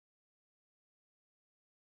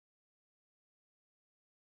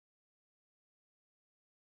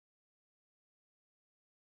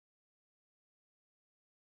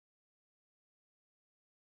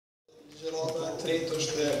Tretto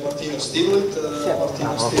je Martino Stierli.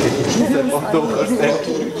 Martino Stierli je kurator i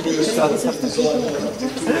kurator dizajna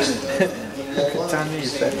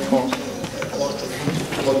arhitekture parte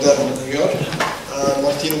moderna në New York.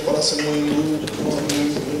 Martino para se mu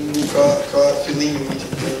ka fillimin e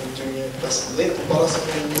vitit 2015, para se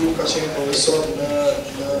mu ka qenë profesor në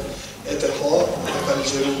ETH, ka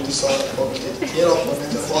ligjeru disa fakultete tjera, po në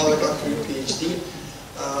ETH dhe ka kryer PhD.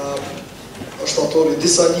 Është autor i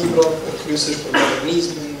disa libra, kryesisht për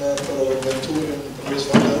modernizmin, për Venturin, për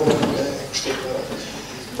Venturin e kështu me radhë.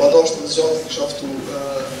 Pa dashur të zgjatë kisha ftu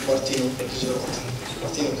Martino për të gjërat.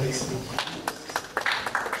 Martino, please.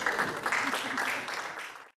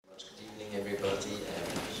 Good evening, everybody.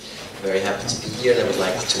 Very happy to be here, and I would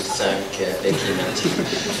like to thank Becky and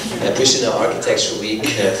the Pristina Architecture Week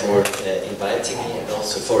for inviting me and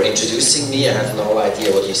also for introducing me. I have no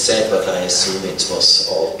idea what you said, but I assume it was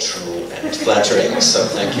all true and flattering, so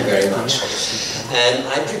thank you very much.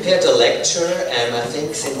 I prepared a lecture, and I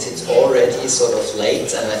think since it's already sort of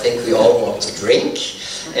late and I think we all want to drink,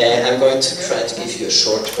 I'm going to try to give you a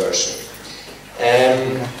short version.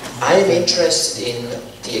 I am interested in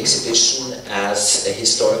the exhibition as a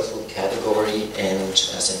historical category and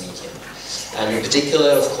as a medium. And in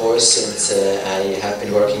particular, of course, since I have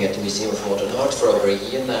been working at the Museum of Modern Art for over a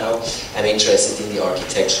year now, I'm interested in the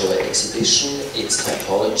architectural exhibition, its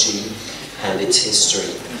typology and its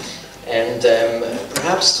history. And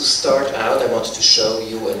perhaps to start out, I wanted to show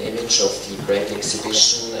you an image of the great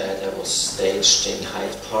exhibition that was staged in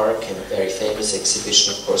Hyde Park, and a very famous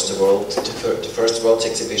exhibition, of course, the first World's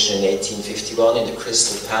exhibition in 1851 in the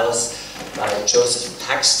Crystal Palace by Joseph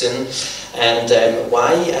Paxton. And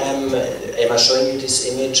why am I showing you this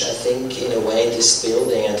image? I think, in a way, this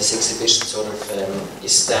building and this exhibition sort of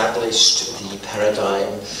established the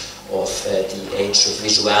paradigm of the age of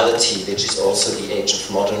visuality, which is also the age of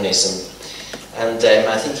modernism. And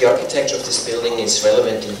I think the architecture of this building is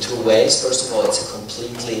relevant in two ways. First of all, it's a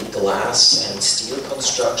completely glass and steel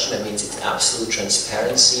construction. That means it's absolute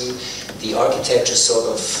transparency. The architecture sort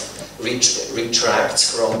of retracts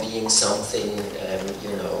from being something,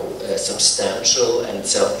 substantial and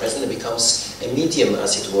self-present. It becomes a medium,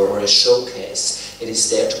 as it were, or a showcase. It is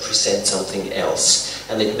there to present something else,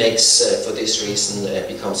 and it makes, for this reason,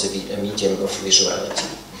 becomes a medium of visuality.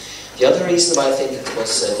 The other reason why I think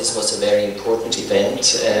this was a very important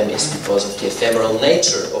event is because of the ephemeral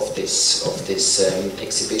nature of this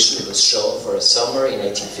exhibition. It was shown for a summer in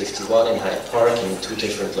 1851 in Hyde Park in two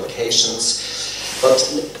different locations. But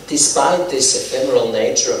despite this ephemeral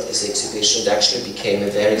nature of this exhibition, it actually became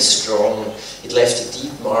a very strong, it left a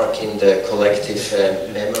deep mark in the collective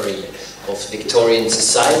memory of Victorian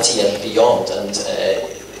society and beyond. And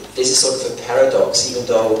this is sort of a paradox, even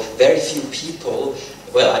though very few people,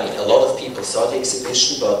 well, I mean, a lot of people saw the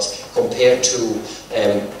exhibition, but compared to,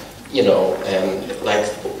 like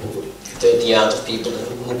the amount of people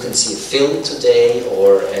who can see a film today,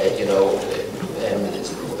 or,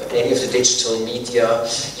 any of the digital media,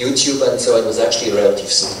 YouTube and so on, it was actually a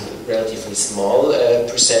relatively small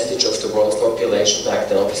percentage of the world's population back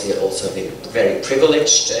then. Obviously also a very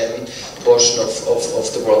privileged portion of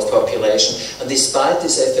the world's population. And despite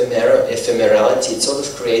this ephemerality, it sort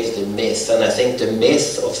of created a myth. And I think the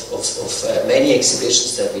myth of many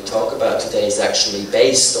exhibitions that we talk about today is actually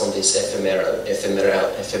based on this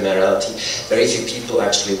ephemerality. Very few people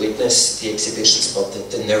actually witness the exhibitions, but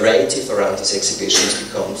the narrative around these exhibitions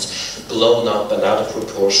becomes blown up and out of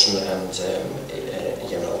proportion and a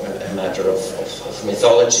matter of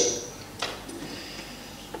mythology.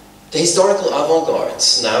 The historical avant-garde,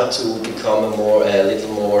 now to become a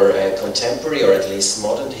little more contemporary, or at least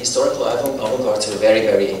modern, the historical avant-gardes are very,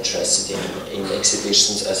 very interested in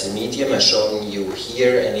exhibitions as a medium. I'm showing you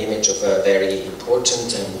here an image of a very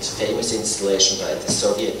important and famous installation by the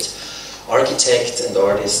Soviet architect and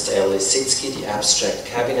artist Lisitsky, the Abstract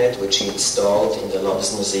Cabinet, which he installed in the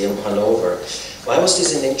Landesmuseum Hanover. Why was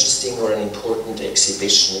this an interesting or an important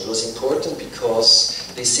exhibition? It was important because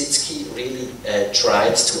Lisitsky really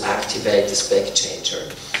tried to activate the spectator.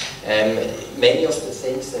 Many of the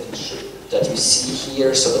things that you see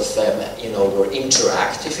here sort of were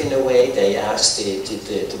interactive in a way. They asked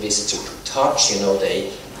the visitor to touch,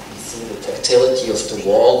 the tactility of the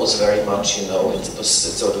wall was very much, it was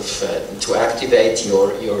sort of to activate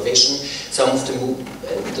your vision. Some of the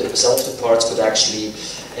parts could actually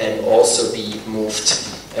also be moved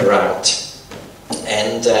around.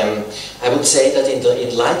 And I would say that in the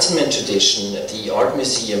Enlightenment tradition, the art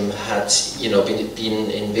museum had, been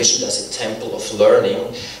envisioned as a temple of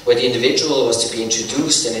learning, where the individual was to be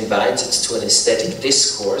introduced and invited to an aesthetic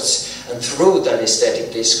discourse, and through that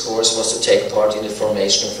aesthetic discourse was to take part in the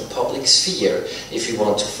formation of a public sphere, if you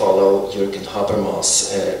want to follow Jürgen Habermas,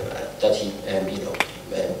 that he,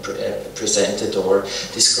 presented or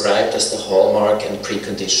described as the hallmark and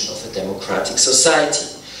precondition of a democratic society.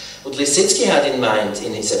 What Lissitzky had in mind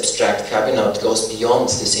in his abstract cabinet goes beyond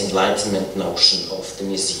this Enlightenment notion of the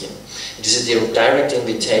museum. It is a direct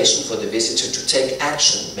invitation for the visitor to take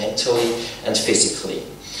action, mentally and physically.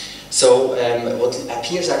 So what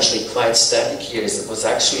appears actually quite static here was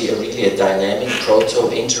actually really a dynamic,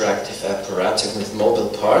 proto-interactive apparatus with mobile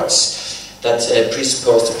parts that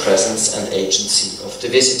presupposed the presence and agency of the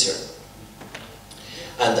visitor.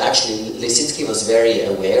 And actually, Lissitzky was very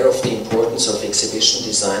aware of the importance of exhibition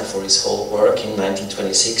design for his whole work. In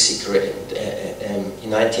 1926,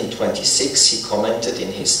 he commented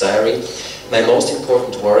in his diary, "My most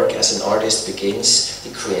important work as an artist begins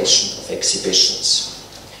the creation of exhibitions."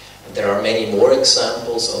 There are many more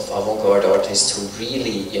examples of avant-garde artists who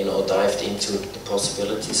really, dived into the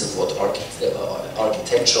possibilities of what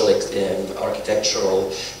architectural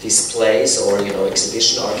displays or,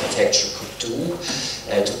 exhibition architecture could do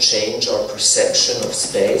to change our perception of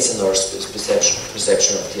space and our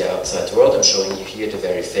perception of the outside world. I'm showing you here the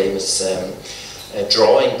very famous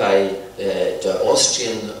drawing by the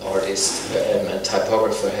Austrian artist and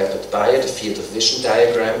typographer Herbert Bayer, the field of vision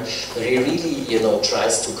diagram, where he really,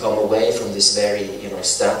 tries to come away from this very,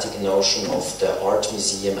 static notion of the art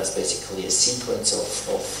museum as basically a sequence of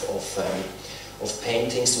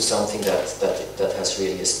paintings to something that has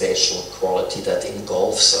really a spatial quality that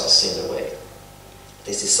engulfs us in a way.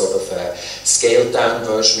 This is sort of a scaled-down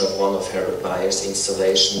version of one of Herbert Bayer's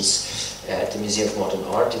installations at the Museum of Modern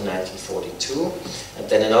Art in 1942. And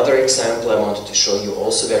then another example I wanted to show you,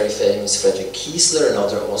 also very famous, Friedrich Kiesler,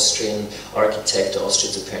 another Austrian architect.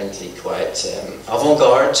 Austria is apparently quite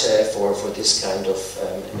avant-garde for this kind of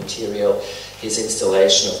material. His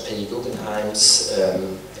installation of Peggy Guggenheim's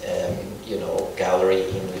gallery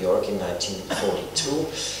in New York in 1942.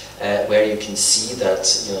 Where you can see that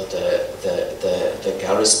the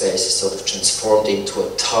gallery space is sort of transformed into a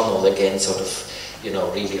tunnel again, sort of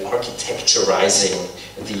really architecturizing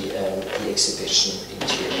the exhibition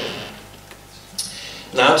interior.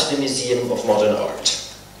 Now to the Museum of Modern Art.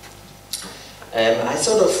 I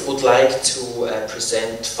sort of would like to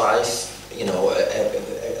present a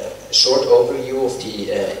short overview of the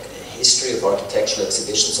history of architectural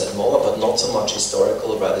exhibitions at MoMA, but not so much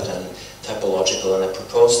historical, rather than typological, and I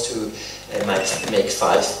propose to make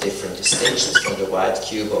 5 different distinctions: from the white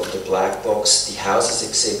cube of the black box, the houses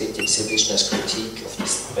exhibit, the exhibition as critique of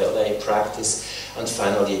this ballet practice, and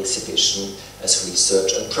finally exhibition as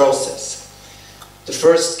research and process. The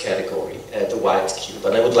first category, the white cube,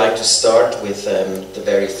 and I would like to start with the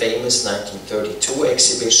very famous 1932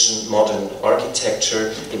 exhibition, Modern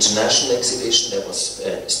Architecture International Exhibition, that was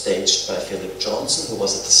staged by Philip Johnson, who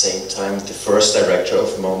was at the same time the first director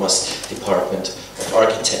of MoMA's Department of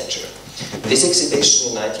Architecture. This exhibition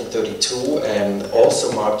in 1932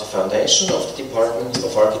 also marked the foundation of the Department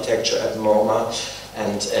of Architecture at MoMA,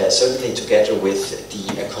 and certainly together with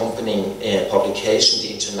the accompanying publication,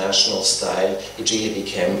 The International Style, it really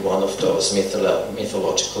became one of those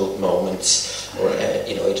mythological moments, or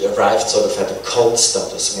it arrived sort of at a cult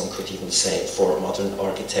status, one could even say, for modern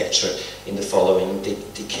architecture in the following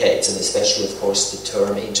decades, and especially, of course, the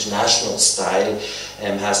term international style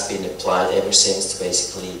has been applied ever since to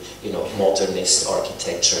basically, modernist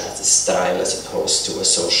architecture as a style as opposed to a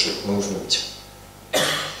social movement.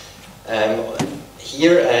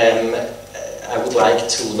 Here, I would like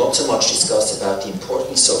to not so much discuss about the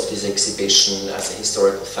importance of this exhibition as a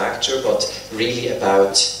historical factor, but really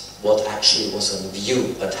about what actually was on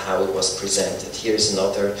view and how it was presented. Here is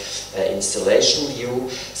another installation view.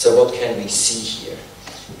 So what can we see here?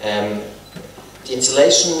 The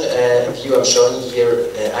installation view I'm showing here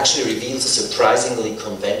actually reveals a surprisingly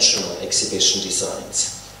conventional exhibition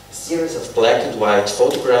designs. A series of black and white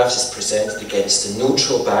photographs is presented against a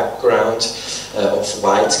neutral background of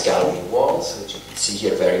white gallery walls, which you can see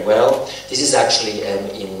here very well. This is actually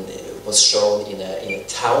was shown in a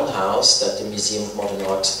townhouse that the Museum of Modern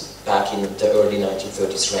Art back in the early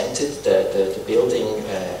 1930s rented. The building,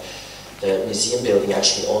 the museum building,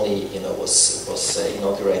 actually only was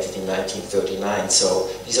inaugurated in 1939. So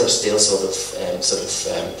these are still sort of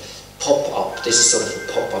pop-up. This is sort of a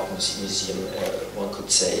pop-up museum, one could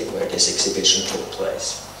say, where this exhibition took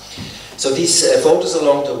place. So these photos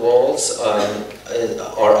along the walls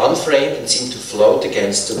are unframed and seem to float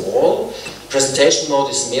against the wall. Presentation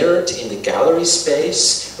mode is mirrored in the gallery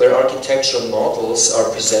space, where architectural models are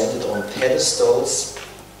presented on pedestals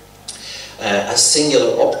as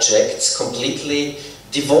singular objects, completely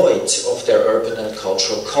devoid of their urban and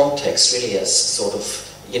cultural context, really as sort of,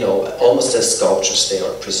 almost as sculptures they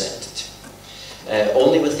are presented.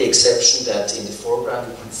 Only with the exception that in the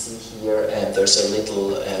foreground you can see here there's a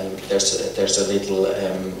little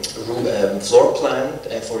floor plan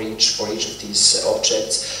for each of these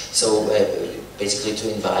objects. So basically to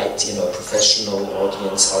invite a professional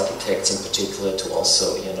audience, architects in particular, to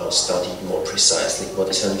also study more precisely what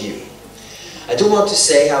is on view. I do want to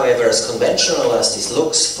say, however, as conventional as this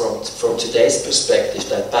looks from today's perspective,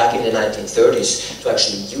 that back in the 1930s, to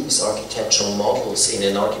actually use architectural models in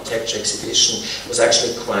an architecture exhibition was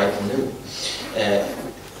actually quite new.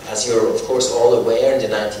 As you're, of course, all aware, in the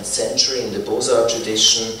 19th century, in the Beaux-Arts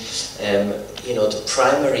tradition, the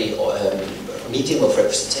primary medium of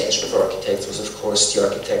representation of architects was, of course, the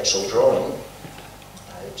architectural drawing.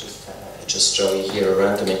 Just show you here a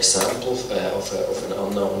random example of an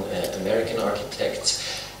unknown American architect,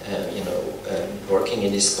 working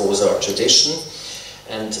in this Beaux-Arts tradition.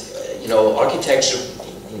 And architecture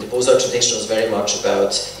in the Beaux-Arts tradition was very much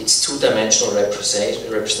about its two-dimensional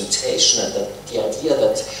representation, and that the idea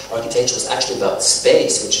that architecture was actually about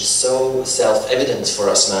space, which is so self-evident for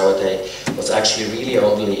us nowadays, was actually really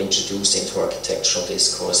only introduced into architectural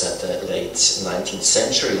discourse at the late 19th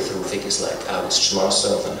century through figures like August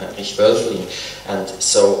Schmarsow and Heinrich Wölflin, and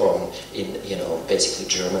so on in basically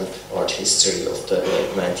German art history of the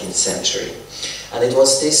late 19th century. And it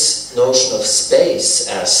was this notion of space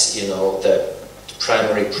as the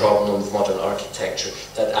primary problem of modern architecture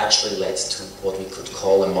that actually led to what we could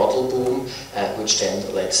call a model boom, which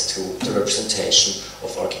then led to the representation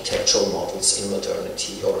of architectural models in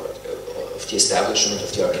modernity, or of the establishment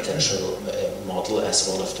of the architectural model as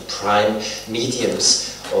one of the prime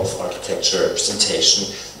mediums of architecture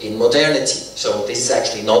representation in modernity. So this is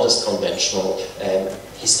actually not as conventional,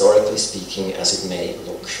 historically speaking, as it may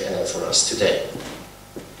look for us today.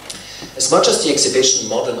 As much as the exhibition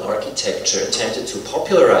Modern Architecture attempted to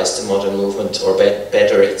popularize the modern movement, or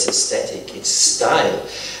better its aesthetic, its style,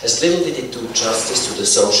 as little did it do justice to the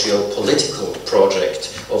socio-political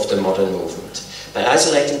project of the modern movement. By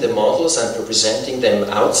isolating the models and representing them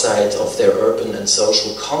outside of their urban and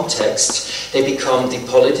social context, they become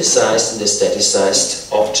depoliticized and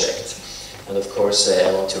aestheticized objects. And of course,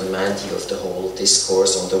 I want to remind you of the whole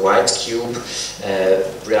discourse on the white cube.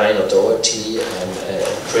 Brian O'Doherty, a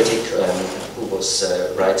critic who was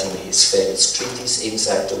writing his famous treatise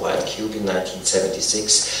Inside the White Cube in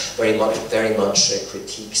 1976, very much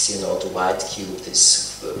critiques, the white cube,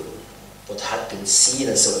 this what had been seen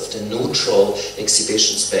as sort of the neutral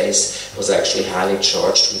exhibition space was actually highly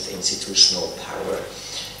charged with institutional power,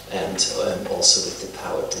 and also with the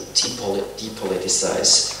power to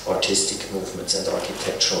depoliticize artistic movements and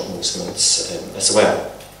architectural movements as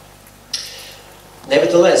well.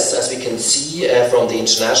 Nevertheless, as we can see from the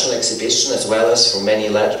international exhibition, as well as from many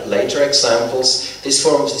later examples, this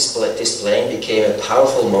form of displaying became a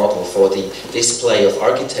powerful model for the display of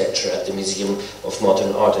architecture at the Museum of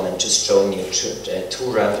Modern Art. And I'm just showing you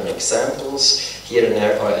two random examples. Here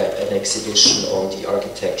an exhibition on the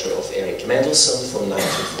architecture of Erich Mendelssohn from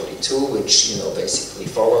 1942, which basically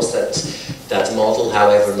follows that model,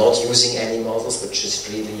 however not using any models, but just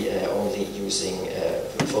really only using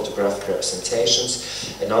photographic representations.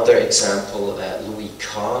 Another example, Louis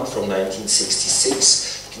Kahn from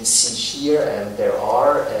 1966. You can see here, and there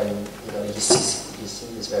are, you see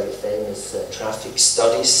this very famous traffic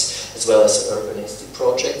studies as well as urbanistic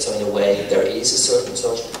projects. So in a way, there is a certain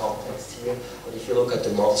social context here. But if you look at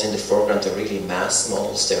the models in the foreground, they're really mass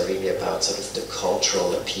models. They're really about sort of the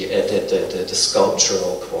cultural the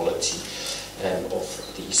sculptural quality of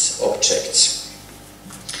these objects.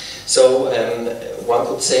 So one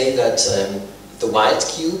could say that the white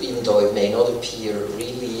cube, even though it may not appear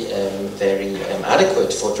really very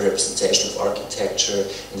adequate for the representation of architecture,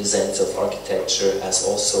 in the sense of architecture as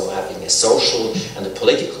also having a social and a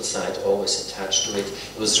political side always attached to it,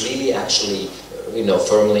 it was really actually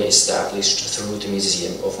firmly established through the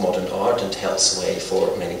Museum of Modern Art and held sway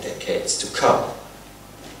for many decades to come.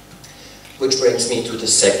 Which brings me to the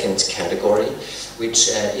second category, which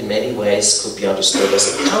in many ways could be understood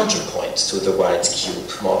as a counterpoint to the white cube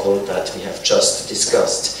model that we have just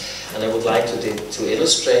discussed. And I would like to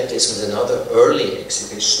illustrate this with another early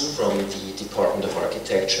exhibition from the Department of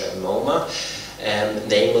Architecture at MoMA.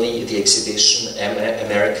 namely the exhibition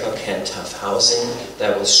America Can't Have Housing,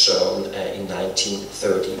 that was shown in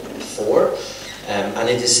 1934. And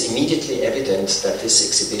it is immediately evident that this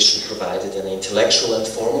exhibition provided an intellectual and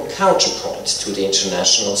formal counterpoint to the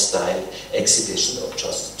international style exhibition of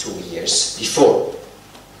just 2 years before.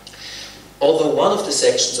 Although one of the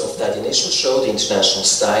sections of that initial show, the international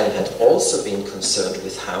style, had also been concerned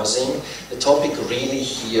with housing, the topic really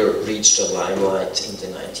here reached a limelight in the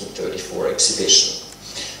 1934 exhibition.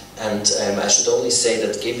 And I should only say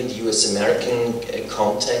that given the US-American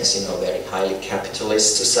context, you know, very highly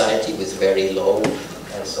capitalist society with very low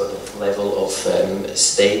sort of level of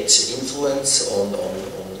state influence on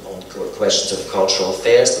questions of cultural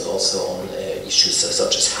affairs, but also on issues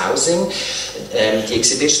such as housing. The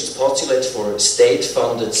exhibition's postulate for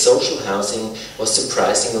state-funded social housing was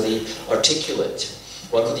surprisingly articulate.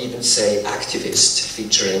 One could even say activist,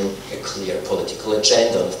 featuring a clear political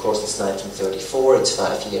agenda. And of course, it's 1934, it's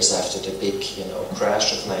 5 years after the big,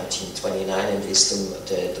 crash of 1929, and it's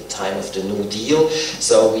the time of the New Deal.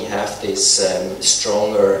 So we have this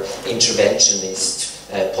stronger interventionist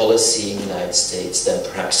policy in the United States than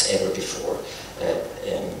perhaps ever before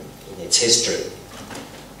in its history.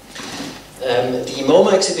 The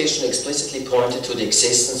MoMA exhibition explicitly pointed to the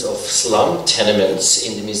existence of slum tenements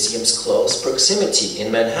in the museum's close proximity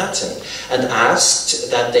in Manhattan and asked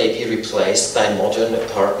that they be replaced by modern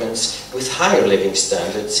apartments with higher living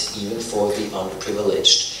standards, even for the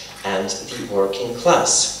underprivileged and the working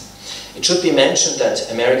class. It should be mentioned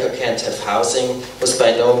that America Can't Have Housing was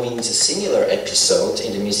by no means a singular episode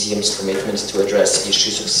in the museum's commitment to address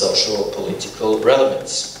issues of social political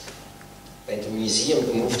relevance. When the museum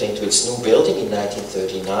moved into its new building in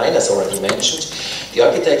 1939, as already mentioned, the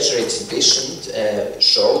architecture exhibition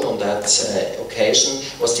shown on that occasion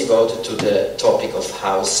was devoted to the topic of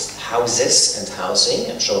houses and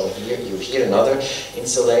housing. I'm showing you here another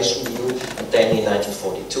installation view. And then in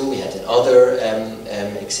 1942 we had another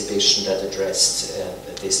exhibition that addressed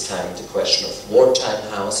this time the question of wartime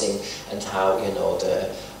housing and how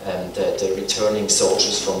the returning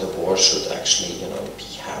soldiers from the war should actually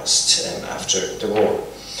be housed after the war.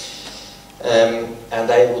 And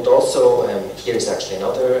I would also, here is actually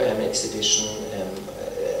another exhibition,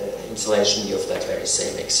 installation view of that very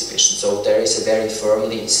same exhibition. So there is a very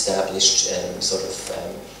firmly established sort of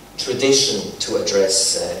tradition to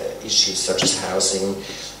address issues such as housing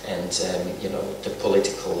and the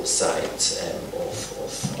political side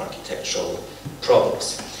of architectural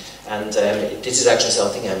problems. And this is actually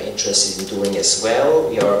something I'm interested in doing as well.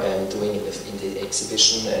 We are doing in the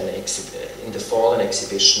exhibition, in the fall, an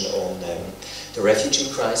exhibition on the refugee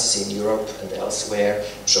crisis in Europe and elsewhere.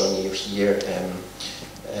 I'm showing you here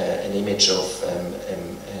an image of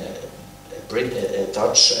a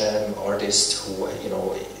Dutch artist who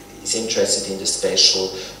is interested in the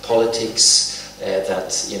spatial politics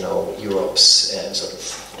that Europe's sort of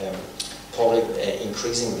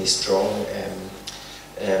increasingly strong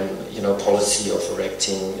policy of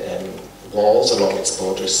erecting walls along its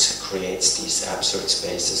borders creates these absurd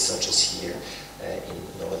spaces such as here in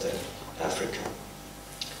northern Africa.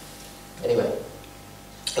 Anyway,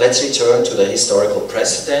 let's return to the historical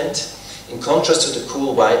precedent. In contrast to the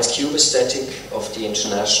cool white cube aesthetic of the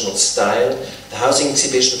international style, the housing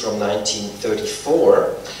exhibition from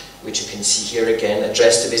 1934, which you can see here again,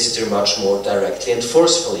 addressed the visitor much more directly and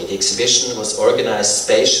forcefully. The exhibition was organized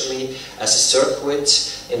spatially as a circuit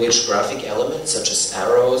in which graphic elements such as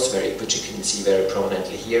arrows, which you can see very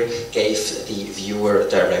prominently here, gave the viewer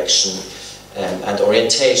direction and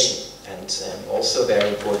orientation. And also very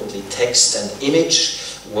importantly, text and image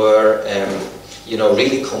were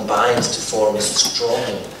really combined to form a strong,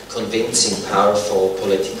 convincing, powerful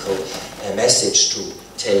political message to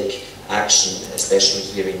take action, especially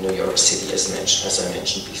here in New York City, as I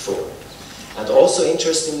mentioned before. And also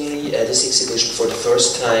interestingly, this exhibition for the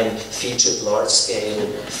first time featured large-scale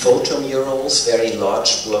photomurals, very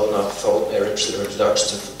large, blown-up large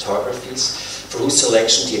photographies, for whose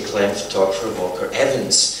selection the acclaimed photographer Walker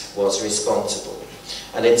Evans was responsible.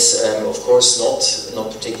 And it's, of course,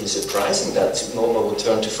 not particularly surprising that MoMA would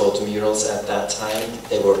turn to photomurals at that time.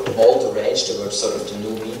 They were all the rage. They were sort of the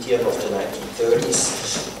new medium of the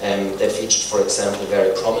 1930s. They featured, for example,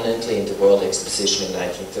 very prominently in the World Exposition in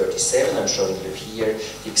 1937. I'm showing you here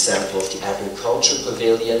the example of the Agriculture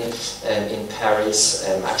Pavilion in Paris,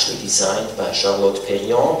 actually designed by Charlotte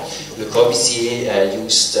Perriand. Le Corbusier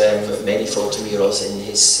used many photomurals in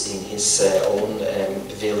his own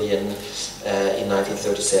pavilion in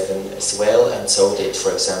 1937 as well, and so did,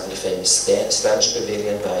 for example, the famous Spanish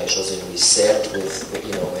Pavilion by José Luis Sert,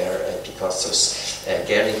 where Picasso's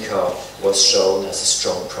Guernica was shown as a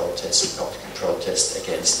strong protest, Republican protest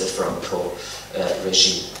against the Franco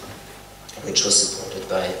regime, which was supported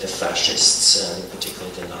by the fascists, in particular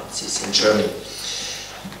the Nazis in Germany.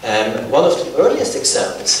 One of the earliest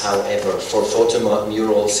examples, however, for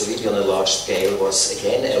photomurals really on a large scale was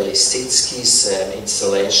again Elie Stitsky's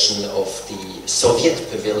installation of the Soviet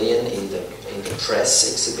pavilion in the press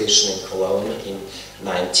exhibition in Cologne in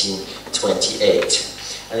 1928.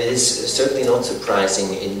 And it is certainly not surprising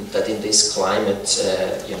that in this climate,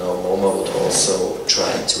 MoMA would also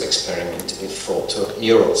try to experiment with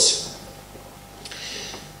photomurals.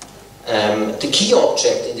 The key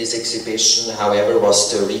object in this exhibition, however,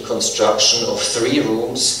 was the reconstruction of 3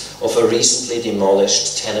 rooms of a recently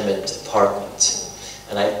demolished tenement apartment.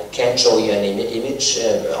 And I can't show you any image,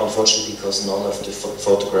 unfortunately, because none of the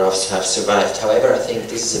photographs have survived. However, I think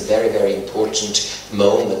this is a very, very important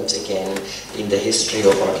moment, again, in the history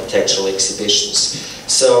of architectural exhibitions.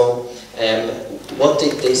 So, what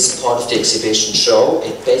did this part of the exhibition show?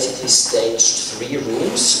 It basically staged 3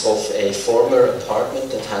 rooms of a former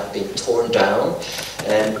apartment that had been torn down,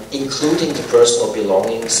 including the personal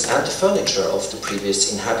belongings and the furniture of the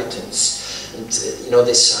previous inhabitants. And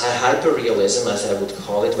this hyper-realism, as I would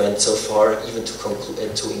call it, went so far even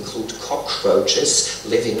to include cockroaches,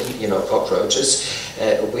 living, cockroaches,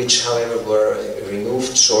 which, however, were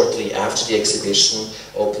removed shortly after the exhibition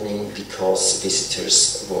opening because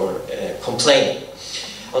visitors were complaining.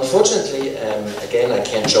 Unfortunately, again, I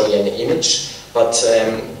can't show you any image, but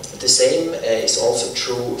the same is also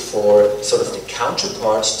true for sort of the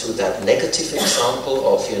counterpart to that negative example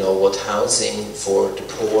of, what housing for the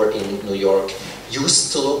poor in New York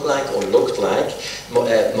used to look like or looked like.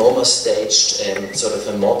 MoMA staged sort of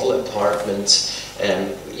a model apartment,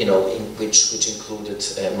 which included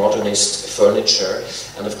modernist furniture,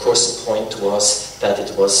 and of course the point was that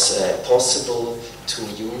it was possible to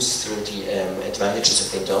use through the advantages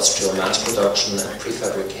of industrial mass production and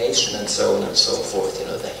prefabrication and so on and so forth,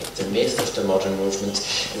 the myth of the modern movement.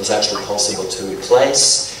 It was actually possible to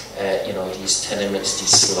replace, these tenements,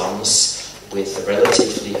 these slums, with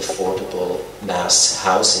relatively affordable mass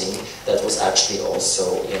housing that was actually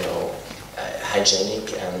also,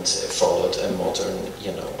 hygienic and followed a modern,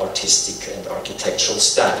 artistic and architectural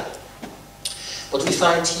style. What we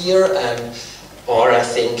find here are, I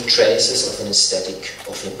think, traces of an aesthetic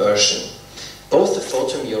of immersion. Both the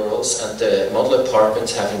photomurals and the model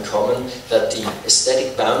apartments have in common that the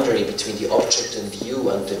aesthetic boundary between the object and view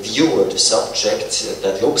and the viewer, the subject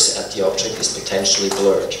that looks at the object, is potentially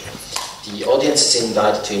blurred. The audience is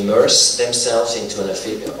invited to immerse themselves into an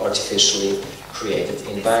artificially created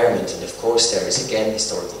environment, and of course there is again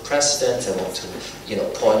historical precedent. I want to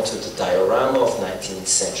point to the diorama of 19th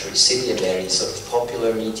century City, a very sort of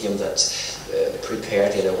popular medium that's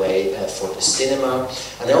prepared in a way for the cinema.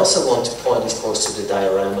 And I also want to point, of course, to the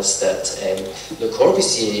dioramas that Le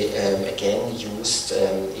Corbusier again used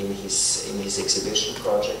in his exhibition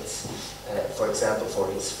projects. For example, for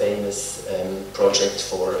his famous project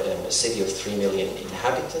for a city of 3 million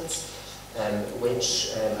inhabitants,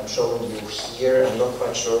 which I'm showing you here. I'm not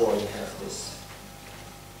quite sure where you have this.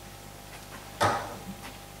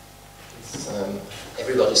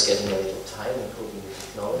 Everybody's getting a little time, including the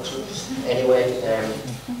technology. Anyway,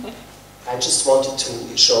 I just wanted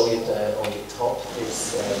to show you on the top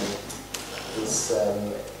this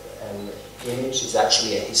image is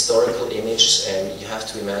actually a historical image, and you have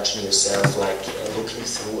to imagine yourself like looking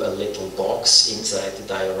through a little box inside the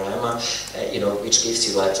diorama, which gives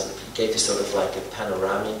you gave you sort of like a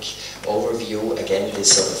panoramic overview. Again,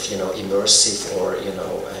 this sort of immersive or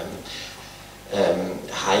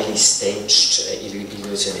highly staged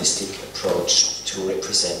illusionistic approach to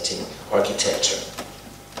representing architecture.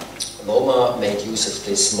 MoMA made use of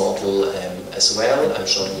this model as well. I'm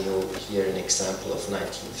showing you here an example of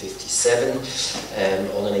 1957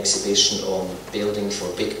 on an exhibition on building for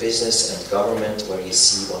big business and government, where you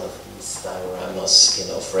see one of these dioramas,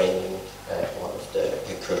 framing one of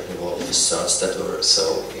the curtain wall facades that were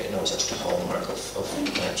so, such the hallmark of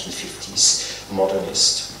 1950s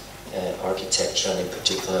modernist architecture, and in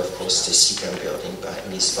particular, of course, the Seagram building by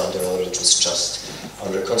Mies van der Rohe, which was just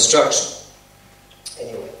under construction.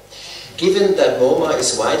 Anyway. Given that MoMA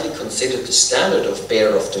is widely considered the standard of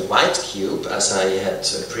bearer of the white cube, as I had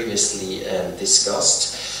previously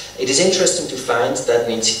discussed, it is interesting to find that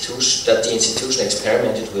the institution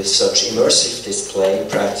experimented with such immersive display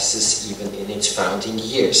practices even in its founding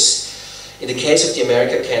years. In the case of the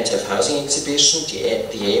America Can't Have Housing exhibition,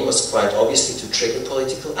 the aim was quite obviously to trigger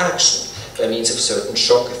political action by means of certain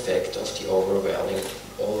shock effect of the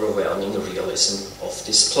overwhelming realism of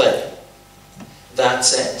display. That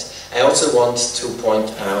said, I also want to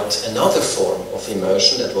point out another form of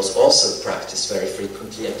immersion that was also practiced very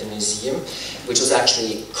frequently at the museum, which was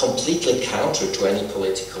actually completely counter to any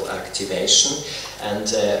political activation.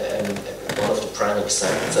 And one of the prime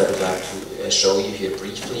examples I would like to show you here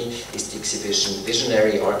briefly is the exhibition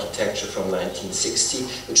Visionary Architecture from 1960,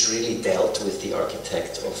 which really dealt with the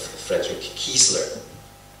architect of Friedrich Kiesler.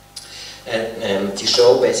 And the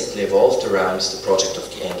show basically evolved around the project of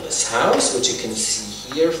the Endless House, which you can see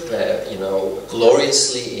here, you know,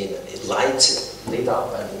 gloriously lit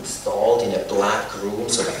up and installed in a black room,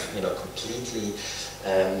 sort of, you know, completely,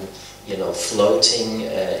 you know, floating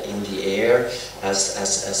in the air as a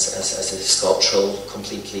sculptural,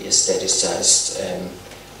 completely aestheticized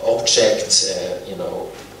object, you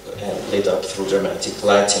know, lit up through dramatic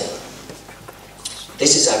lighting.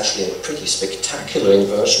 This is actually a pretty spectacular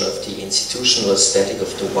inversion of the institutional aesthetic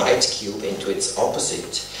of the white cube into its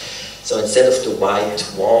opposite. So instead of the white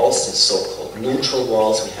walls, the so-called neutral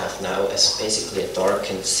walls, we have now basically a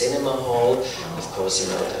darkened cinema hall. Of course, you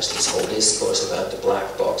know, there's this whole discourse about the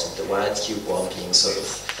black box and the white cube, one being sort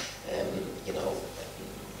of, you know,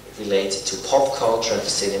 related to pop culture and the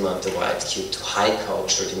cinema, and the white cube to high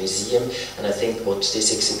culture, the museum. And I think what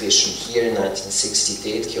this exhibition here in 1960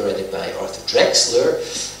 did, curated by Arthur Drexler,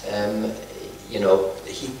 you know,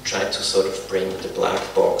 he tried to sort of bring the black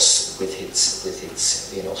box with its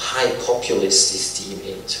you know, high populist esteem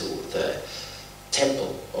into the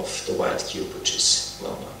temple of the white cube, which is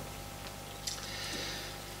well known.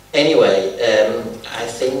 Anyway, I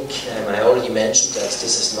think I already mentioned that this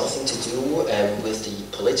has nothing to do with the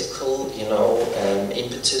political, you know,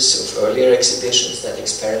 impetus of earlier exhibitions that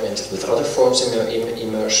experimented with other forms of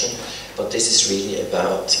immersion, but this is really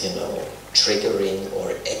about, you know, triggering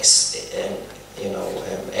or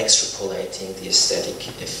extrapolating the aesthetic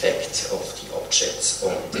effect of the objects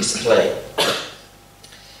on display.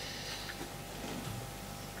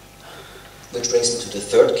 Which brings me to the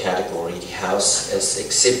third category, the house as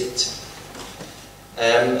exhibit.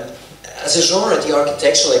 As a genre, the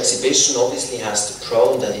architectural exhibition obviously has the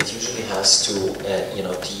problem that it usually has to, you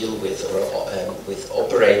know, deal with or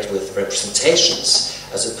operate with representations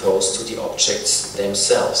as opposed to the objects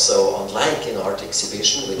themselves. So unlike an art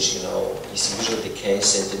exhibition, which, you know, is usually the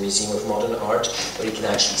case in the Museum of Modern Art, where you can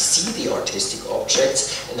actually see the artistic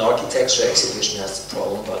objects, an architecture exhibition has the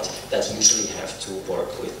problem, but that usually have to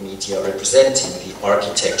work with media representing the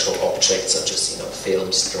architectural objects, such as, you know,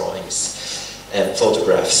 films, drawings,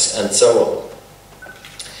 photographs, and so on.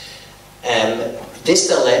 This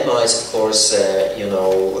dilemma is, of course, you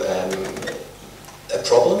know, a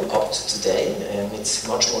problem up to today, and it's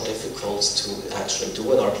much more difficult to actually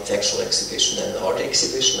do an architectural exhibition than an art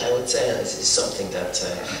exhibition, I would say. And this is something that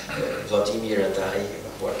Vladimir and I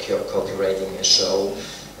were co-curating a show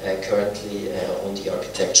currently on the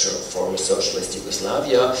architecture of former socialist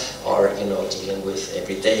Yugoslavia, are, you know, dealing with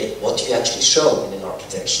every day. What do you actually show in an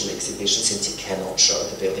architectural exhibition, since you cannot show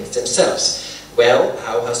the buildings themselves? Well,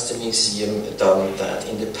 how has the museum done that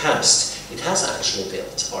in the past? It has actually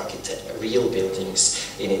built real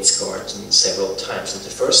buildings in its garden several times. And the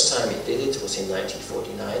first time it did it was in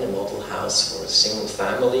 1949, a model house for a single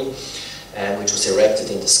family, which was erected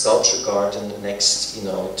in the sculpture garden next, you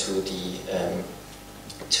know, to the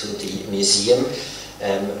museum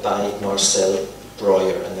by Marcel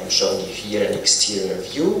Breuer. And I'm showing you here an exterior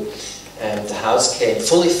view. The house came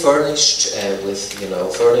fully furnished with, you know,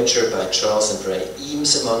 furniture by Charles and Ray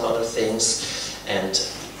Eames, among other things, and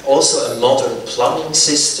also a modern plumbing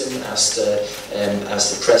system, as the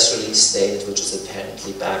press release stated, which was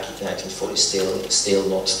apparently back in 1940 still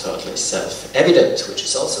not totally self-evident, which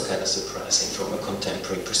is also kind of surprising from a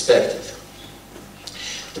contemporary perspective.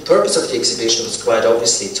 The purpose of the exhibition was quite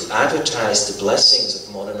obviously to advertise the blessings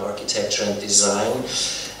of modern architecture and design,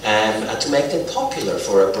 and to make them popular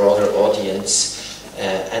for a broader audience,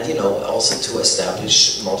 and, you know, also to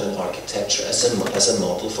establish modern architecture as a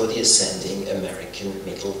model for the ascending American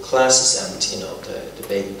middle classes and, you know, the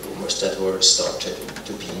baby boomers that were started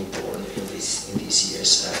to being born in these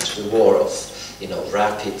years after the war, of, you know,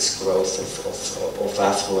 rapid growth of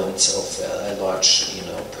affluence of a large, you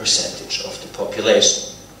know, percentage of the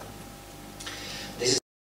population. This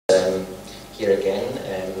is here again.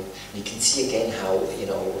 You can see again how, you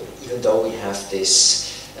know, even though we have this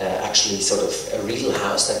actually sort of a real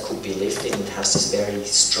house that could be lived in, it has this very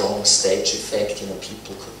strong stage effect. You know,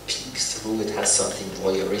 people could peek through. It has something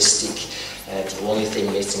voyeuristic. The only thing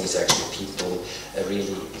missing is actually people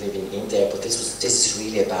really living in there. But this is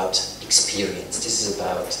really about experience. This is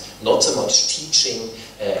about not so much teaching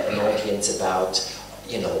an audience about,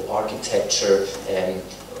 you know, architecture,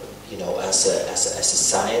 you know, as a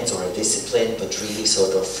science or a discipline, but really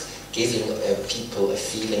sort of giving people a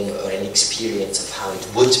feeling or an experience of how it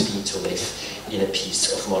would be to live in a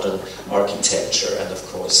piece of modern architecture, and of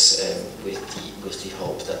course with the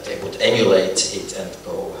hope that they would emulate it and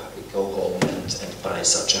go home and buy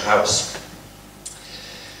such a house.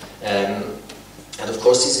 And of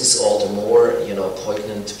course, this is all the more, you know,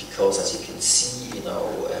 poignant because, as you can see, you know,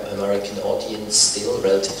 American audience still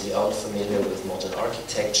relatively unfamiliar with modern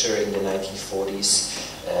architecture in the 1940s.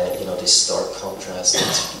 You know, this stark contrast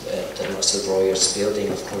that Marcel Breuer's building,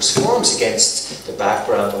 of course, forms against the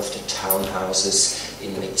background of the townhouses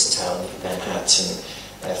in Midtown Manhattan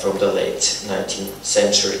from the late 19th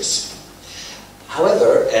centuries.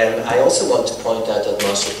 However, I also want to point out that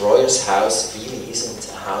Marcel Breuer's house really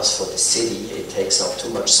isn't a house for the city. It takes up too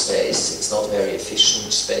much space. It's not very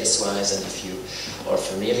efficient space-wise, and if you are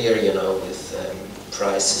familiar, you know, with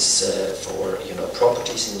prices for, you know,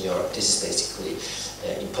 properties in New York, this is basically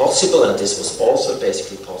impossible, and this was also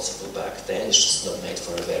basically possible back then. It's just not made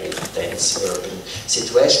for a very dense urban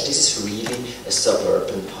situation. This is really a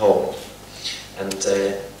suburban home. And,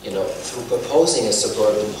 you know, through proposing a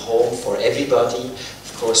suburban home for everybody,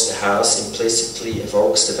 of course, the house implicitly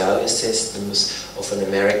evokes the value systems of an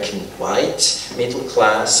American white middle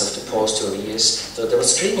class of the post-war years. So they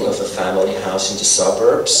was dreaming of a family house in the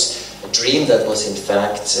suburbs, a dream that was in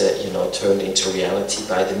fact, you know, turned into reality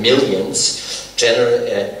by the millions,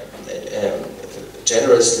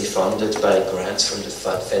 generously funded by grants from the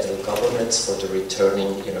federal governments for the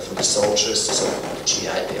returning, you know, from the soldiers. So the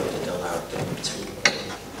GI Bill that allowed them to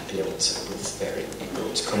build with very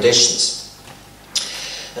good conditions.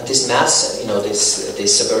 And this mass, you know, this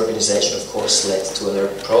suburbanization, of course, led to another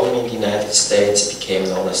problem in the United States. It became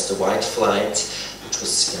known as the White Flight, which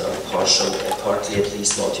was, you know, partly at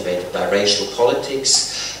least motivated by racial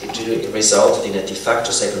politics. It resulted in a de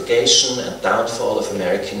facto segregation and downfall of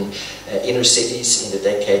American inner cities in the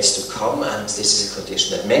decades to come, and this is a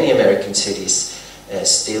condition that many American cities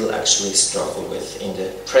still actually struggle with in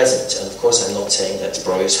the present. And of course, I'm not saying that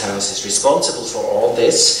Breuer's house is responsible for all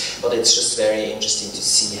this, but it's just very interesting to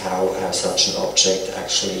see how such an object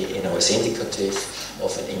actually, you know, is indicative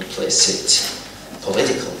of an implicit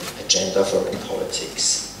political agenda for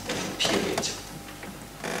politics period.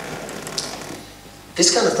 This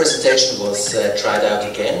kind of presentation was tried out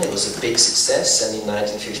again. It was a big success, and in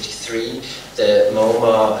 1953 the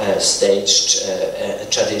MoMA staged a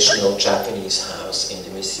traditional Japanese house in the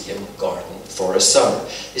museum garden for a summer.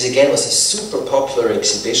 This again was a super popular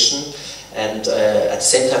exhibition, and at the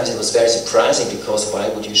same time it was very surprising, because why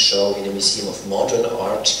would you show in a museum of modern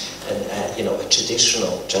art you know, a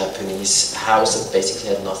traditional Japanese house that basically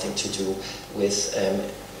had nothing to do with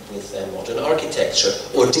modern architecture,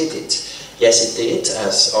 or did it? Yes, it did,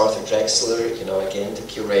 as Arthur Drexler, you know, again the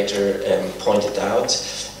curator, pointed out.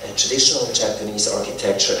 Traditional Japanese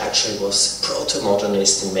architecture actually was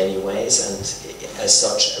proto-modernist in many ways, and as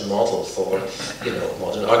such a model for, you know,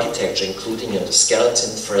 modern architecture, including, you know, the skeleton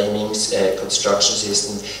framings, construction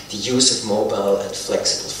system, the use of mobile and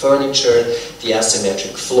flexible furniture, the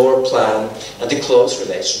asymmetric floor plan, and the close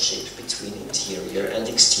relationship between interior and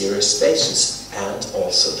exterior spaces, and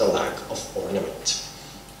also the lack of ornament.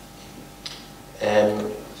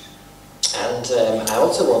 I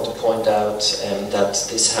also want to point out that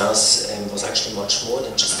this house was actually much more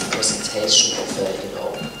than just a presentation of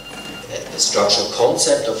a structural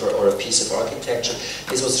concept or a piece of architecture.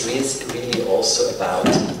 This was really also about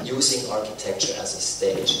using architecture as a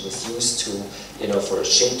stage. It was used to, you know, for a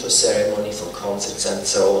Shinto ceremony, for concerts and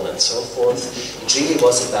so on and so forth. It really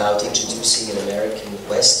was about introducing an American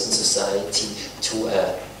Western society to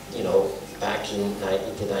a, you know, back in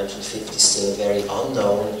the 1950s, still a very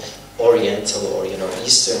unknown Oriental or, you know,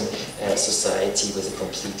 Eastern society with a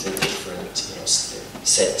completely different, you know,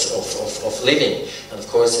 set of living. And of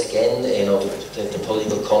course, again, you know, the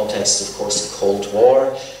political context, of course, the Cold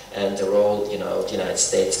War, and the role, you know, the United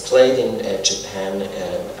States played in Japan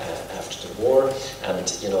after the war,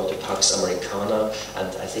 and, you know, the Pax Americana. And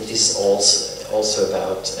I think this is also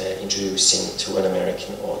about introducing to an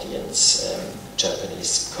American audience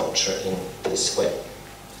Japanese culture in this way.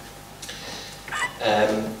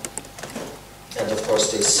 And of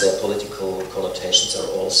course, these political connotations are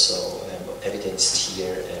also evidenced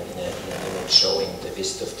here in an image showing the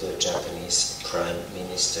visit of the Japanese Prime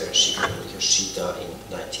Minister Shigeru Yoshida in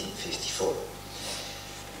 1954.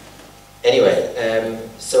 Anyway,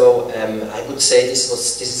 I would say this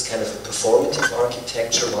is kind of a performative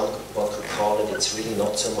architecture, one could call it. It's really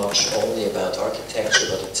not so much only about architecture,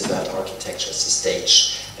 but it's about architecture as a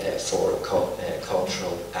stage for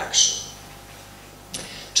cultural action.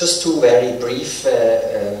 Just two very brief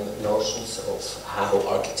notions of how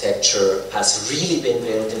architecture has really been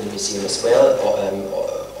built in the museum as well.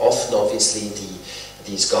 Often, obviously,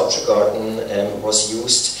 the sculpture garden was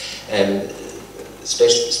used,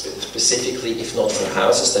 specifically, if not for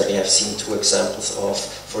houses, that we have seen two examples of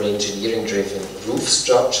for engineering-driven roof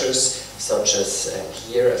structures, such as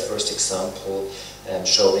here, a first example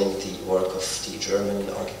showing the work of the German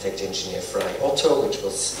architect engineer Frei Otto, which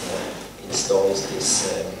was installed this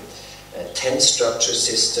tent structure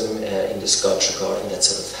system in the sculpture garden that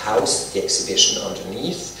sort of housed the exhibition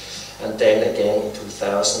underneath. And then again in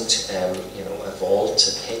 2000, a vault,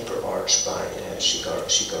 a paper arch by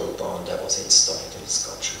Shigeru Ban that was installed in the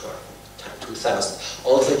sculpture garden. 2000.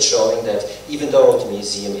 All of it showing that even though the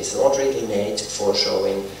museum is not really made for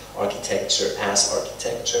showing architecture as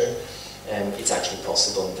architecture, it's actually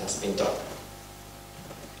possible and has been done.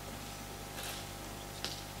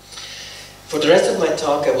 For the rest of my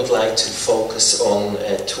talk, I would like to focus on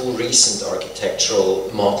two recent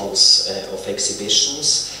architectural models of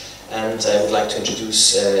exhibitions, and I would like to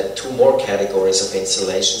introduce two more categories of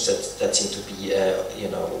installations that seem to be,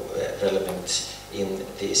 relevant in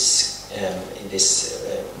this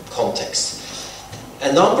context.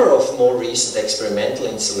 A number of more recent experimental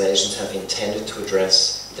installations have intended to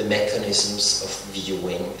address the mechanisms of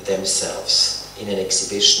viewing themselves in an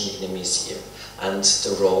exhibition in a museum, and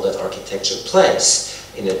the role that architecture plays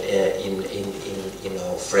in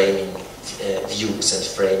framing views and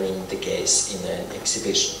framing the gaze in an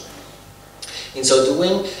exhibition. In so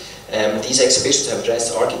doing, these exhibitions have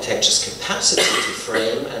addressed architecture's capacity to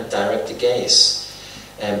frame and direct the gaze.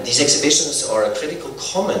 These exhibitions are a critical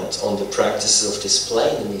comment on the practices of display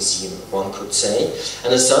in the museum, one could say,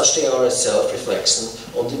 and as such they are a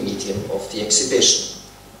self-reflection on the medium of the exhibition.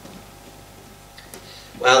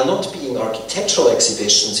 While not being architectural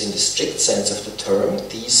exhibitions in the strict sense of the term,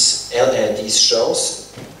 these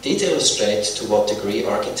shows did illustrate to what degree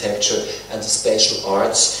architecture and the spatial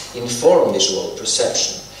arts inform visual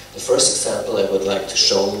perception. The first example I would like to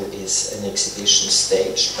show you is an exhibition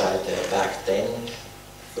staged by the back then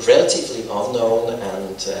relatively unknown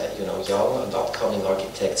and young and upcoming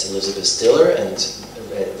architects Elizabeth Stiller and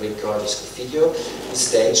Riccardo Scofidio, who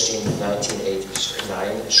staged in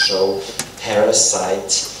 1989 a show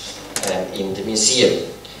Parasite in the museum.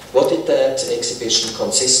 What did that exhibition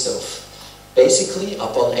consist of? Basically,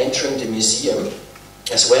 upon entering the museum,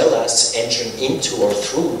 as well as entering into or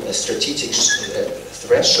through strategic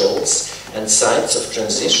thresholds and sites of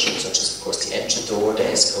transition, such as, of course, the entry door, the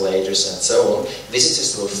escalators, and so on,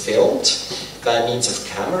 visitors were filmed by means of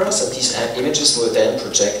cameras, and these images were then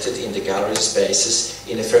projected in the gallery spaces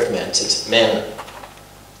in a fragmented manner.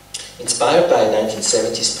 Inspired by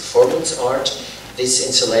 1970s performance art, this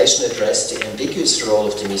installation addressed the ambiguous role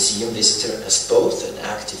of the museum visitor as both an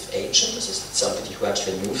active agent, this is somebody who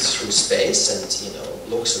actually moves through space and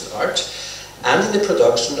looks at art, and in the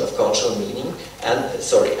production of cultural meaning, and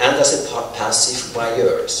as a passive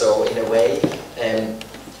voyeur. So in a way,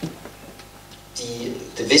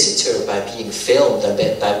 the visitor, by being filmed and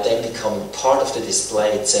by then becoming part of the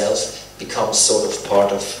display itself, becomes sort of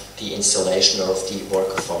part of the installation or of the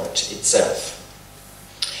work of art itself.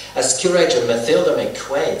 As curator Mathilda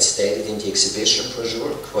McQuaid stated in the exhibition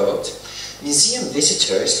brochure, quote, "Museum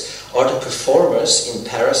visitors are the performers in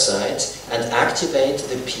Parasite and activate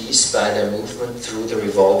the piece by their movement through the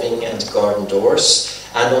revolving and garden doors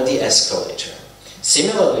and on the escalator.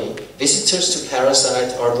 Similarly, visitors to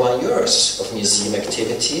Parasite are voyeurs of museum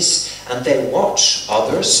activities and they watch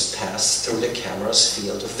others pass through the camera's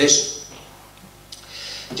field of vision."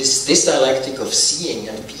 This dialectic of seeing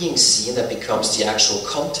and being seen that becomes the actual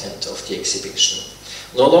content of the exhibition.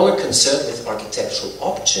 No longer concerned with architectural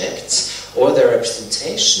objects or their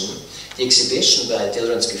representation, the exhibition by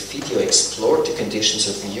Diller and Scofidio explored the conditions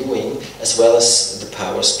of viewing as well as the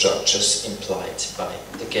power structures implied by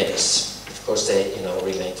the gaze. Of course, they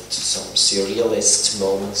related to some surrealist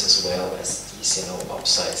moments as well as these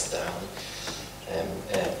upside down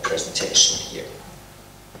presentation here.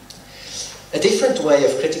 A different way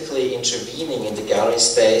of critically intervening in the gallery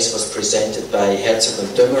space was presented by Herzog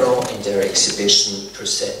and Demeron in their exhibition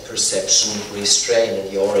Perception Restrained.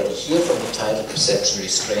 And you already hear from the title Perception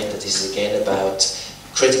Restrained that this is again about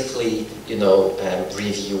critically,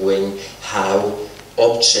 reviewing how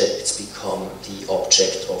objects become the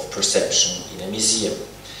object of perception in a museum.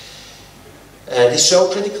 This show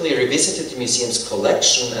critically revisited the museum's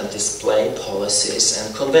collection and display policies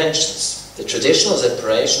and conventions. The traditional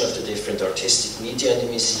separation of the different artistic media in the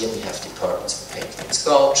museum, we have departments for painting and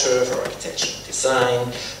sculpture, for architecture and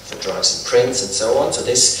design, for drawings and prints and so on. So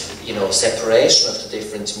this, separation of the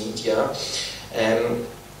different media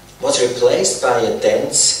was replaced by a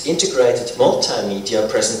dense, integrated multimedia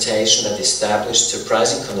presentation that established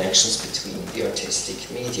surprising connections between the artistic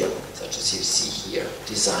media, such as you see here,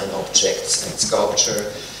 design objects and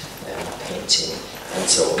sculpture, painting, and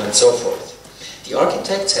so on and so forth. The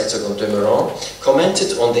architect, Herzog and de Meuron,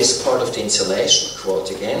 commented on this part of the installation,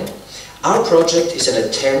 quote again, "Our project is an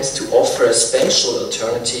attempt to offer a spatial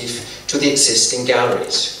alternative to the existing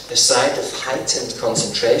galleries, a site of heightened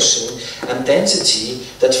concentration and density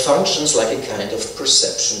that functions like a kind of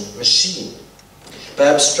perception machine. By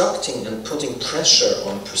obstructing and putting pressure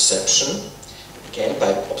on perception, again,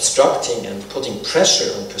 by obstructing and putting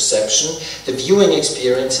pressure on perception, the viewing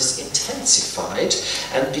experience is intensified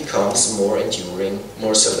and becomes more enduring,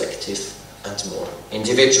 more selective, and more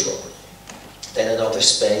individual." Then another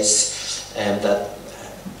space that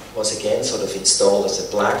was again sort of installed as a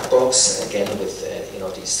black box, again with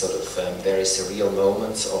these sort of very surreal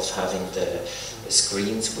moments of having the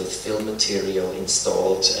screens with film material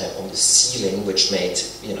installed on the ceiling, which made,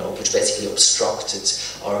 which basically obstructed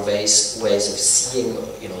our ways of seeing,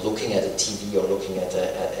 looking at a TV or looking at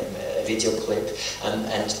a video clip,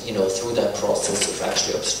 and through that process of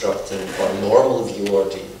actually obstructing our normal view, or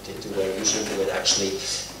the way we usually do it, actually,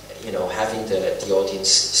 having the audience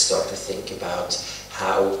start to think about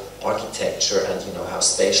how architecture and how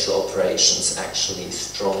spatial operations actually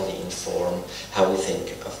strongly inform how we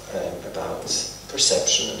think about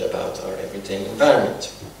perception and about our everyday environment.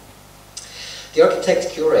 The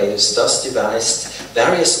architect curators thus devised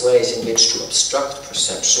various ways in which to obstruct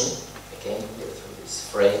perception, again here through this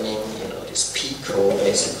framing, this pico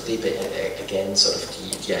basically, again sort of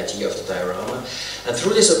the idea of the diorama, and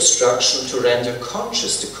through this obstruction to render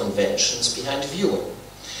conscious the conventions behind viewing.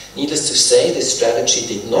 Needless to say, this strategy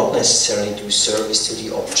did not necessarily do service to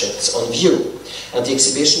the objects on view, and the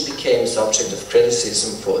exhibition became a subject of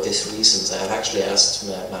criticism for these reasons. I have actually asked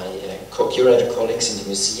my co-curator colleagues in the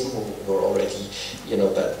museum who were already,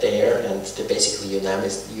 there, and they basically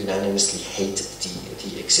unanimously hated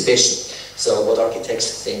the exhibition. So what architects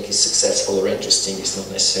think is successful or interesting is not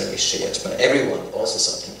necessarily shared by everyone, also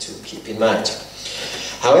something to keep in mind.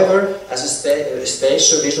 However, as a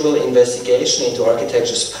spatial visual investigation into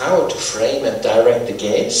architecture's power to frame and direct the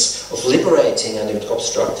gaze, of liberating and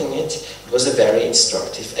obstructing it, it was a very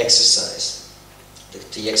instructive exercise.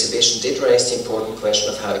 The exhibition did raise the important question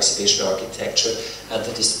of how exhibition architecture and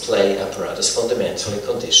the display apparatus fundamentally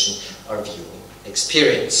condition our viewing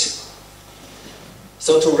experience.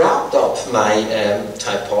 So to wrap up my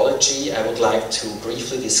typology, I would like to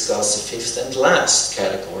briefly discuss the fifth and last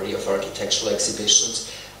category of architectural exhibitions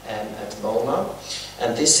at MoMA.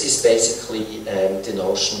 And this is basically the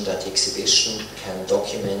notion that the exhibition can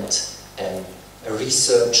document a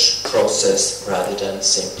research process rather than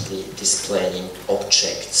simply displaying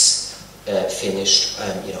objects, finished,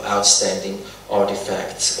 outstanding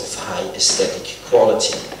artifacts of high aesthetic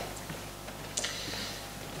quality.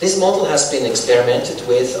 This model has been experimented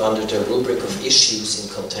with under the rubric of issues in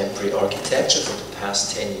contemporary architecture for the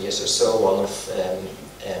past 10 years or so. One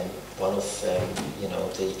of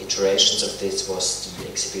the iterations of this was the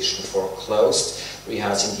exhibition Foreclosed,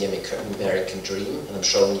 Rehousing the American Dream, and I'm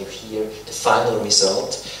showing you here the final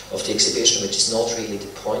result of the exhibition, which is not really the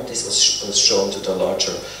point. This was shown to the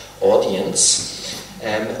larger audience.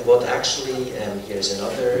 What actually, here's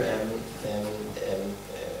another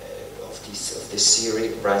of this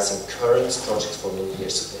series, Rising Currents, project for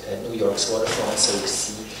New York's waterfront. So you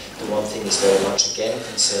see the one thing is very much again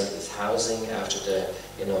concerned with housing after the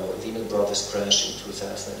Lehman Brothers crash in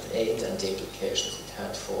 2008 and the implications it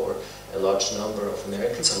had for a large number of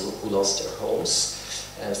Americans who lost their homes.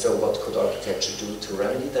 So what could architecture do to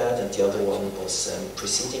remedy that? And the other one was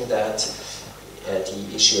preceding that,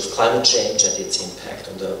 the issue of climate change and its impact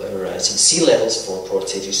on the rising sea levels for port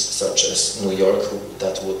cities such as New York,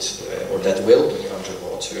 that will be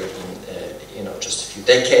underwater in just a few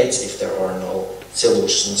decades if there are no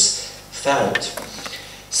solutions found.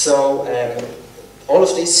 So all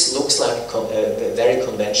of this looks like a very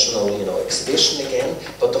conventional, exhibition again,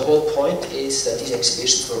 but the whole point is that these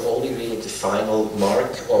exhibitions were only really the final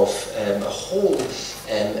mark of a whole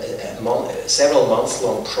several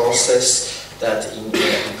months-long process that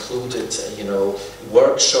included,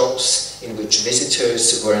 workshops in which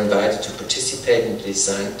visitors were invited to participate in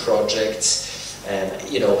design projects, and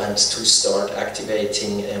to start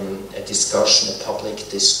activating a discussion, a public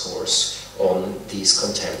discourse on these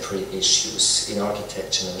contemporary issues in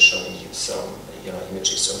architecture. And I'm showing you some,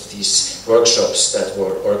 images of these workshops that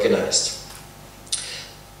were organized.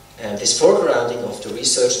 And this foregrounding of the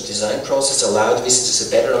research and design process allowed visitors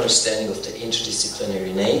a better understanding of the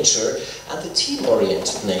interdisciplinary nature and the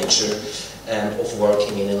team-oriented nature of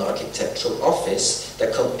working in an architectural office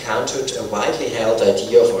that countered a widely held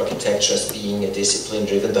idea of architecture as being a discipline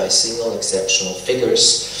driven by single exceptional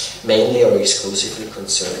figures, mainly or exclusively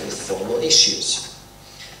concerned with formal issues.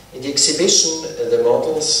 In the exhibition,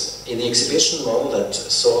 in the exhibition model that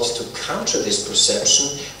sought to counter this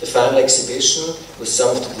perception, the final exhibition, with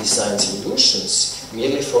some of the design solutions,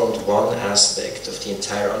 merely formed one aspect of the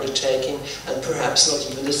entire undertaking, and perhaps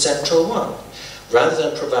not even the central one. Rather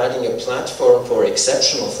than providing a platform for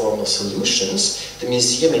exceptional formal solutions, the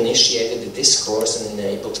museum initiated a discourse and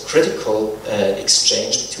enabled critical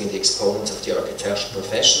exchange between the exponents of the architectural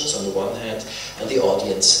professions on the one hand and the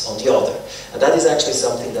audience on the other. And that is actually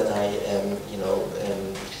something that I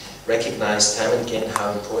recognize time and again,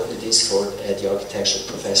 how important it is for the architectural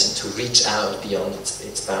profession to reach out beyond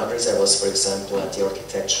its boundaries. I was, for example, at the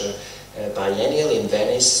Architecture Biennale in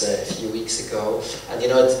Venice a few weeks ago, and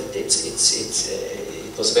it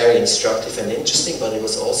was very instructive and interesting, but it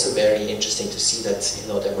was also very interesting to see that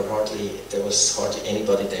there was hardly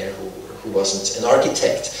anybody there who wasn't an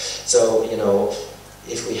architect. So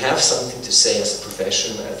if we have something to say as a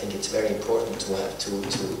profession, I think it's very important to have to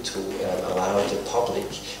allow the public,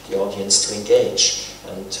 the audience, to engage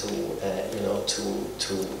and to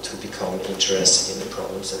become interested in the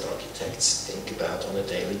problems that architects think about on a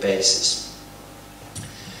daily basis.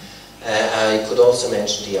 I could also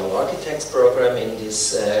mention the Young Architects program in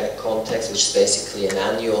this context, which is basically an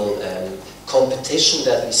annual competition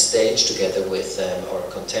that we stage together with our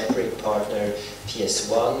contemporary partner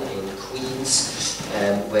PS1 in Queens,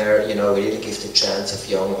 where we really give the chance of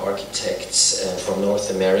young architects from North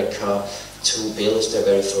America to build their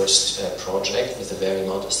very first project with a very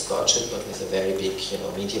modest budget, but with a very big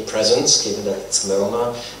media presence, given that it's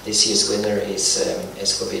MoMA. This year's winner is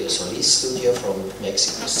Escobedo Solis Studio from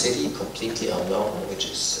Mexico City, completely unknown, which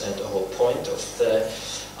is the whole point of the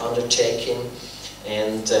undertaking.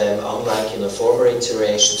 And unlike former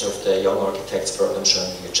iterations of the Young Architects program shown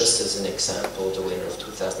here, just as an example, the winner of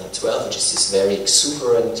 2012, which is this very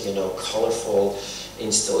exuberant, colorful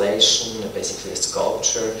installation, basically a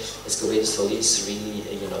sculpture. Escobedo Solis really,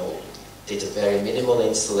 did a very minimal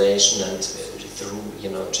installation and through,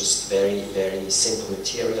 just very, very simple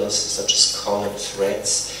materials such as colored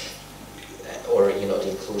threads, or the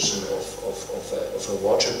inclusion of a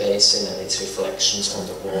water basin and its reflections on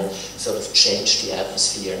the wall sort of changed the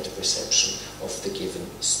atmosphere and the perception of the given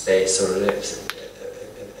space. Or a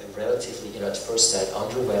relatively, at first sight,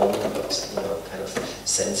 underwhelming, but kind of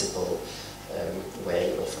sensible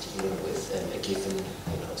way of dealing with a given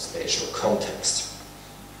spatial context.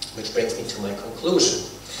 Which brings me to my conclusion.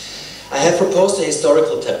 I have proposed a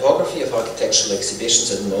historical typography of architectural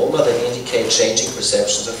exhibitions at MoMA that indicate changing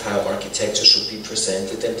perceptions of how architecture should be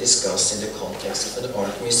presented and discussed in the context of an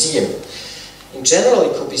art museum. In general,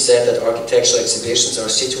 it could be said that architectural exhibitions are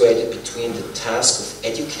situated between the task of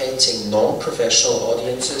educating non-professional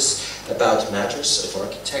audiences about matters of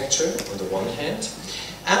architecture on the one hand,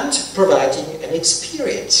 and providing an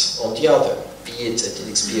experience on the other, be it an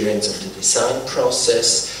experience of the design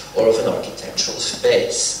process or of an architectural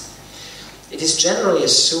space. It is generally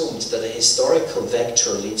assumed that a historical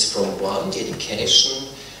vector leads from one, the education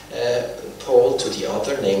pole, to the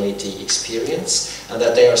other, namely the experience, and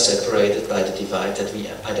that they are separated by the divide that we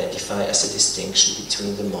identify as a distinction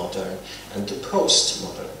between the modern and the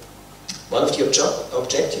post-modern. One of the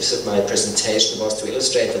objectives of my presentation was to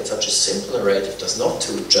illustrate that such a simple narrative does not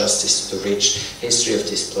do justice to the rich history of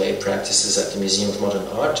display practices at the Museum of Modern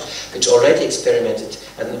Art, which already experimented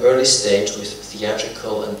at an early stage with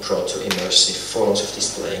theatrical and proto-immersive forms of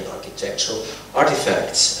displaying architectural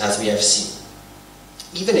artifacts, as we have seen.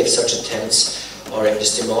 Even if such attempts are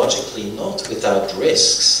epistemologically not without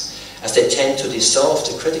risks, as they tend to dissolve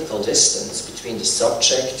the critical distance between the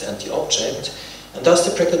subject and the object, and thus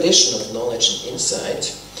the precondition of knowledge and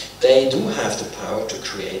insight, they do have the power to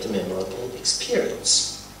create a memorable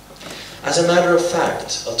experience. As a matter of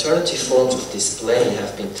fact, alternative forms of display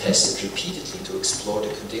have been tested repeatedly to explore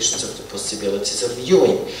the conditions of the possibilities of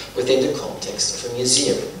viewing within the context of a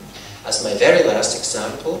museum. As my very last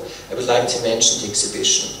example, I would like to mention the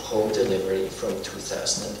exhibition Home Delivery from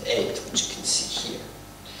 2008, which you can see here.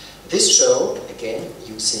 This show, again,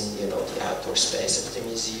 using the outdoor space of the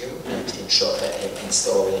museum and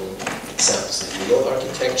installing examples of real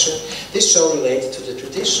architecture, this show related to the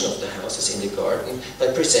tradition of the houses in the garden by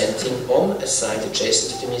presenting on a site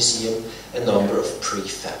adjacent to the museum a number of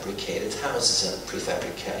prefabricated houses, and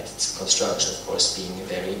prefabricated construction, of course, being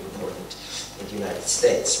very important in the United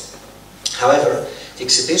States. However, the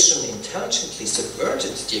exhibition intelligently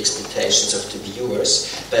subverted the expectations of the viewers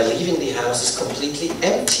by leaving the houses completely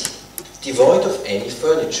empty, devoid of any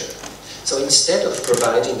furniture. So instead of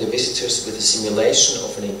providing the visitors with a simulation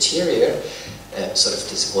of an interior, sort of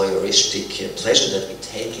this voyeuristic pleasure that we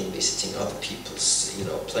take in visiting other people's,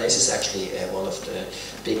 places. Actually, one of the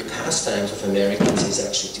big pastimes of Americans is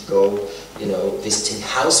actually to go, visiting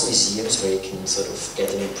house museums where you can sort of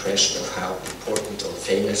get an impression of how important or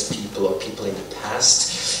famous people or people in the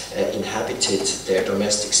past inhabited their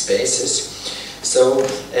domestic spaces. So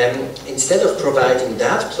instead of providing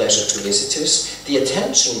that pleasure to visitors, the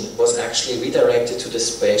attention was actually redirected to the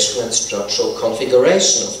spatial and structural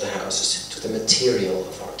configuration of the houses, to the material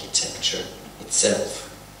of architecture itself.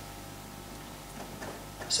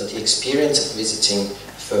 So the experience of visiting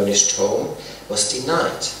a furnished home was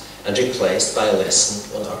denied and replaced by a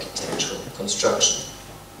lesson on architectural construction.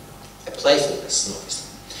 A playful lesson, obviously.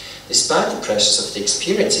 Despite the pressures of the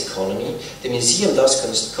experience economy, the museum thus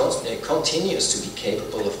continues to be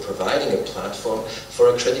capable of providing a platform for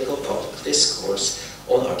a critical public discourse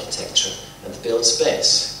on architecture and the built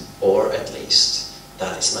space, or at least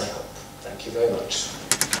that is my hope. Thank you very much.